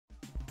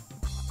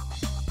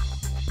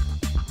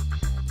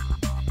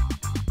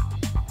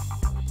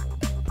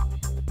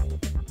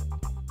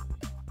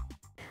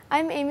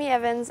I'm Amy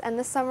Evans, and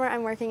this summer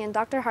I'm working in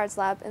Dr. HYRS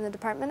lab in the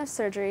Department of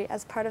Surgery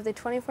as part of the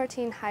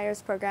 2014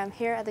 HYRS program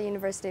here at the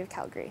University of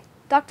Calgary.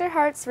 Dr.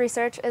 HYRS'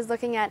 research is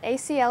looking at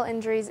ACL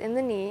injuries in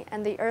the knee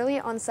and the early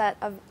onset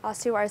of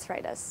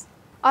osteoarthritis.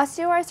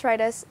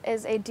 Osteoarthritis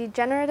is a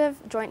degenerative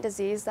joint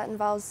disease that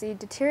involves the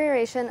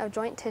deterioration of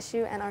joint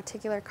tissue and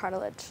articular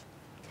cartilage.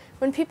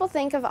 When people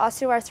think of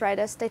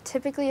osteoarthritis, they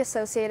typically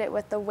associate it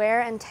with the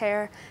wear and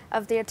tear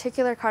of the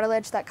articular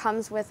cartilage that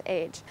comes with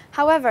age.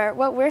 However,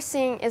 what we're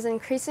seeing is an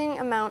increasing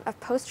amount of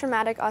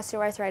post-traumatic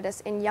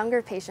osteoarthritis in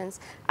younger patients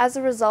as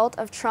a result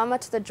of trauma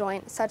to the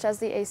joint, such as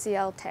the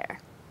ACL tear.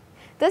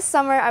 This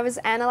summer, I was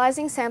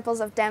analyzing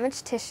samples of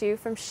damaged tissue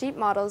from sheep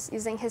models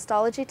using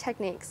histology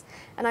techniques,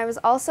 and I was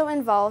also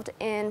involved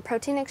in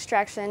protein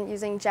extraction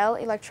using gel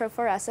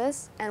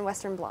electrophoresis and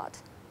Western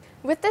blot.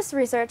 With this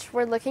research,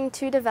 we're looking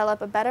to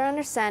develop a better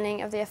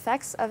understanding of the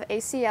effects of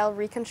ACL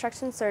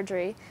reconstruction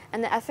surgery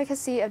and the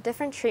efficacy of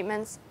different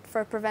treatments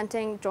for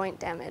preventing joint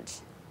damage.